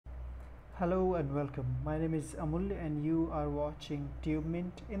Hello and welcome. My name is Amul and you are watching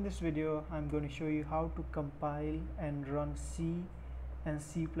TubeMint. In this video I'm going to show you how to compile and run C and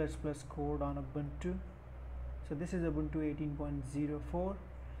C++ code on Ubuntu. So this is Ubuntu 18.04,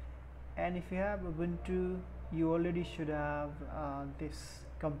 and if you have Ubuntu you already should have this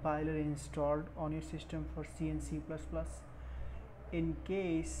compiler installed on your system for C and C++. In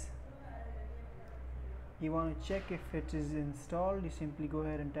case you want to check if it is installed, you simply go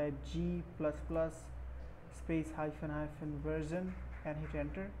ahead and type G++ space -- version and hit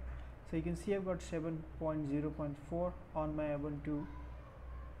enter. So you can see I've got 7.0.4 on my Ubuntu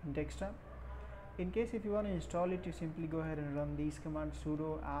desktop. In case if you want to install it, you simply go ahead and run these commands: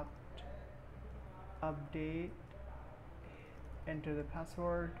 sudo apt update, enter the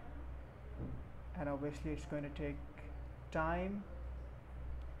password, and obviously it's going to take time,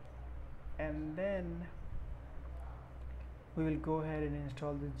 and then we will go ahead and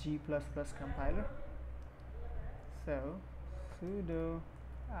install the G++ compiler. So sudo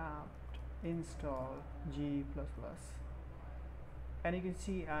apt install G++, and you can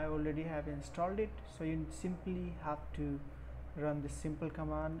see I already have installed it. So you simply have to run this simple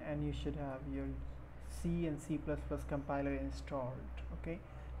command and you should have your C and C++ compiler installed. Okay,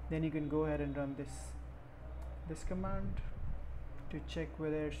 then you can go ahead and run this command to check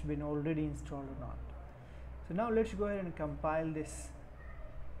whether it's been already installed or not. So now let's go ahead and compile this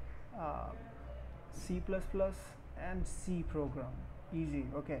C++ and C program. Easy.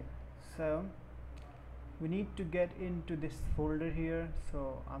 Okay, so we need to get into this folder here,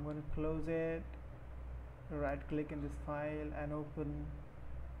 so I'm going to close it, right click in this file and open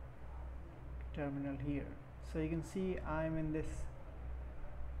terminal here. So you can see I'm in this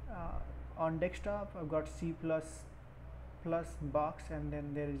on desktop I've got C++ box, and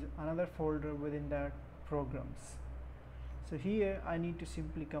then there is another folder within that programs. So here I need to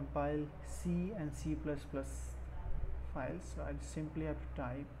simply compile C and C++ files, so I simply have to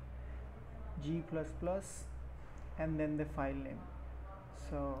type G++ and then the file name.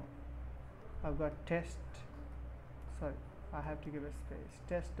 So I've got I have to give a space,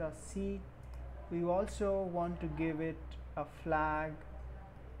 test.c. We also want to give it a flag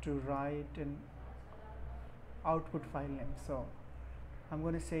to write an output file name, so I'm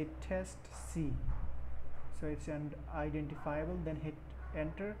going to say test C, so it's identifiable. Then hit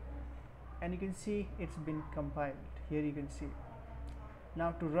enter and you can see it's been compiled. Here you can see.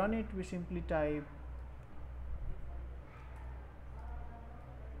 Now to run it, we simply type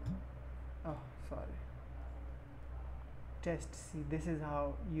test C. This is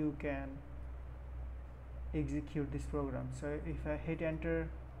how you can execute this program. So if I hit enter,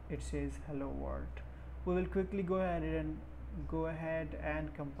 it says hello world. We will quickly go ahead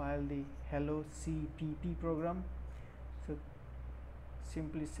and compile the hello CPP program. So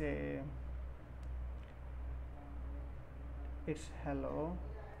simply say it's hello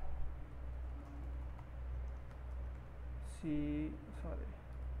the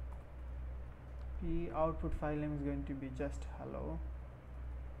output file name is going to be just hello,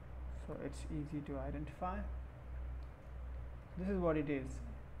 so it's easy to identify. This is what it is: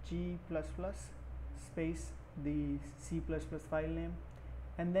 G++ space the C++ file name,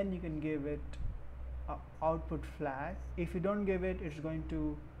 and then you can give it output flag. If you don't give it, it's going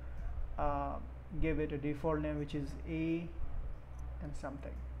to give it a default name, which is A and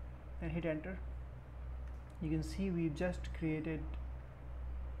something, and hit enter. You can see we just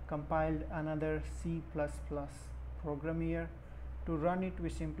compiled another C++ program here. To run it, we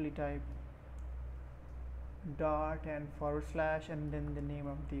simply type dot and / and then the name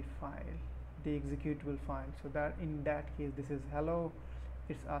of the file, the executable file. So that in that case, this is hello.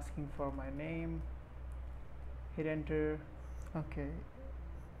 It's asking for my name. Hit enter. Okay,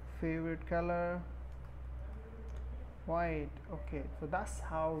 favorite color white. Okay, so that's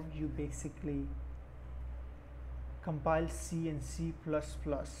how you basically compile C and C++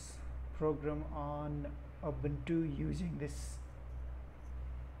 program on Ubuntu using this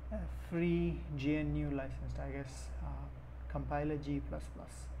free GNU licensed, I guess, compiler G++.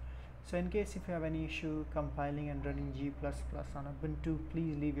 So in case if you have any issue compiling and running G++ on Ubuntu,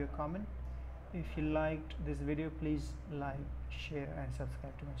 please leave your comment. If you liked this video, please like, share and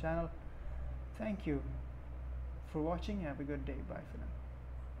subscribe to my channel. Thank you for watching. Have a good day. Bye for now.